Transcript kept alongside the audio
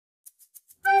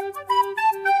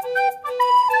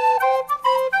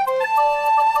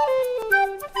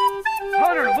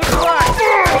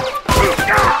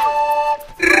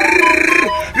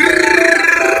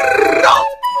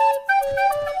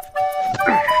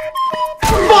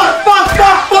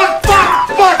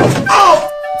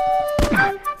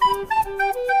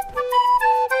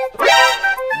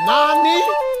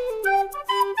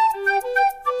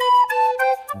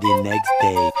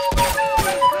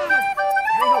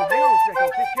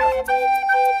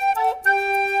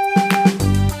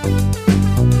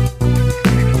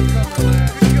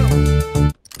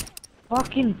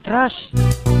fucking trash.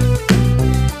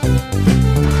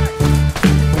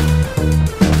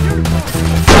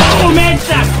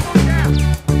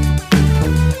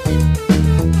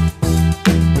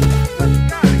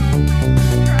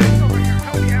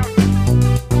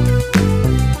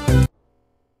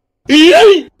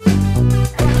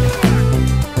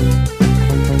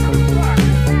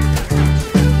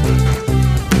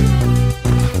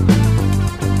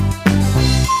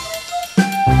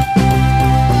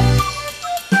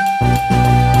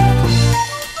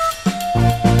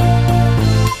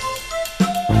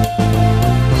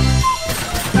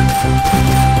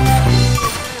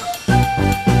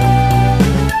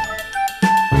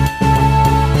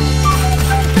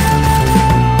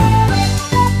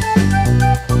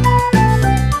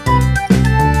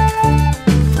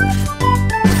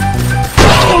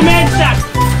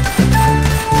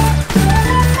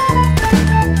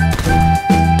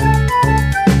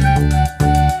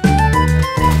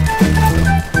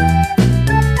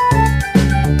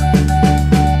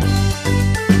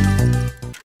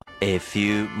 A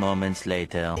few moments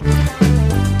later.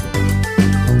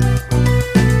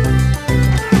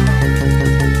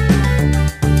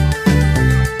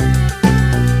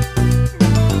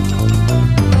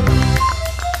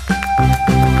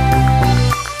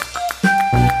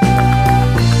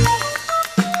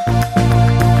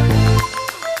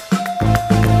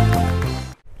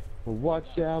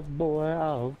 Watch out, boy,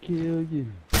 I'll kill you.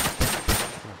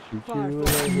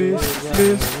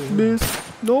 Miss,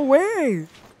 no way!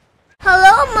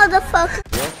 Hello, motherfucker.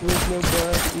 Walk with no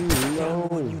butt, you know.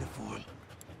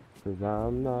 Cause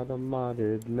I'm not a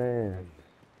modded man.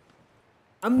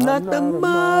 I'm not a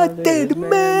modded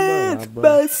man,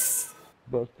 bus.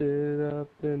 Busted up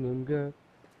in them guts.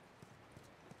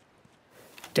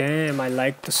 Damn, I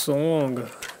like the song.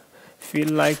 Feel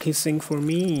like he sing for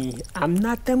me. I'm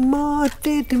not a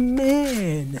modded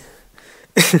man.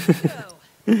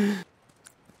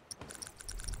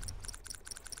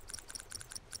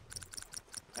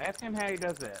 Ask him how he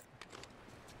does that.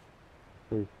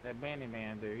 Please. That bandy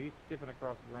man dude, he's skipping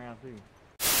across the ground too.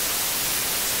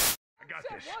 I got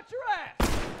this. Watch your ass!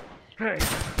 Hey.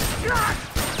 God!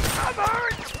 I'm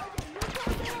hurt!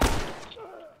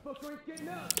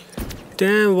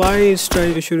 Damn, why is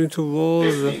trying to shoot into walls?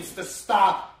 This needs to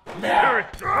stop now.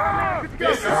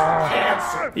 This is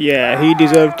cancer. Yeah, he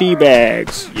deserved tea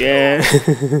bags. Yeah.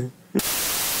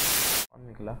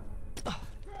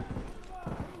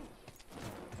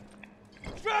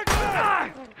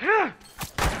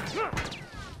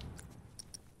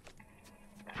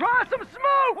 Try some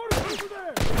smoke!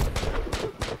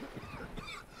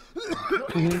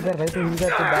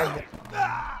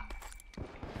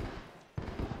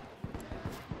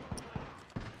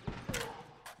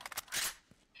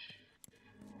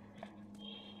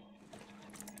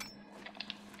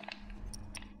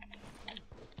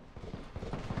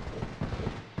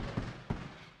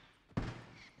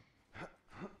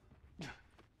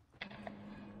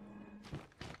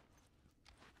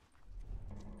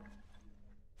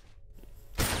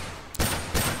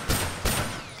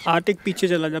 आटिक पीछे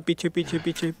चला जा, पीछे पीछे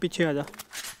पीछे पीछे आजा,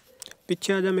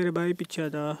 पीछे आजा मेरे भाई, पीछे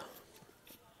आजा।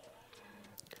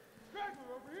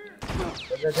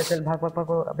 चल भाग भाग भाग,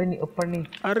 अबे ऊपर नहीं,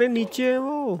 अरे नीचे है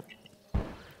वो,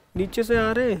 नीचे से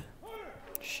आ रहे।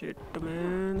 शिट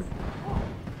मैन,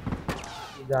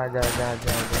 जा जा जा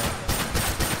जा जा,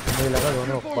 मुझे लगा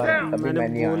दोनों ऊपर, अभी मैं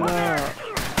नहीं बोला।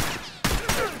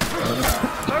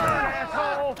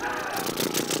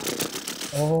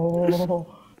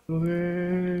 ओह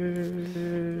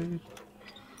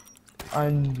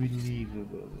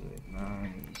unbelievable,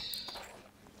 nice.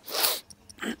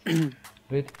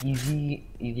 With easy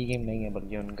game नहीं है,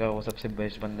 बल्कि उनका वो सबसे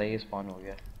बेस्ट बंदा ही स्पॉन हो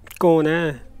गया। कौन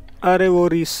है? अरे वो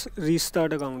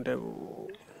रीस्टार्ट अकाउंट है, वो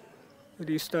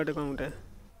रीस्टार्ट अकाउंट है।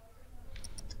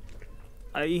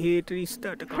 I hate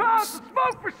restart accounts.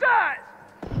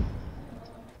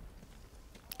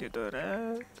 किधर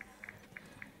है?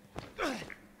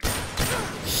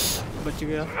 बच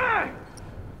गया।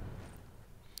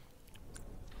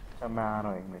 मैं आ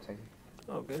रहा हूँ एक मिनट से।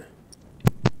 Okay.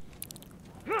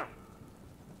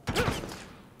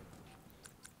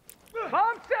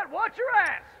 Bomb set, watch your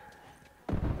ass!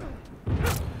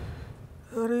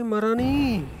 अरे मरा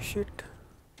नहीं, shit.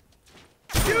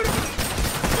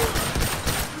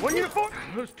 One uniform.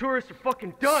 Those tourists are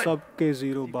fucking done. सबके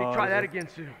zero bar. Try that again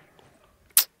soon.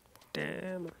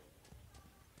 Damn.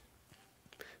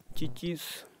 GG's.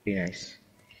 Be nice.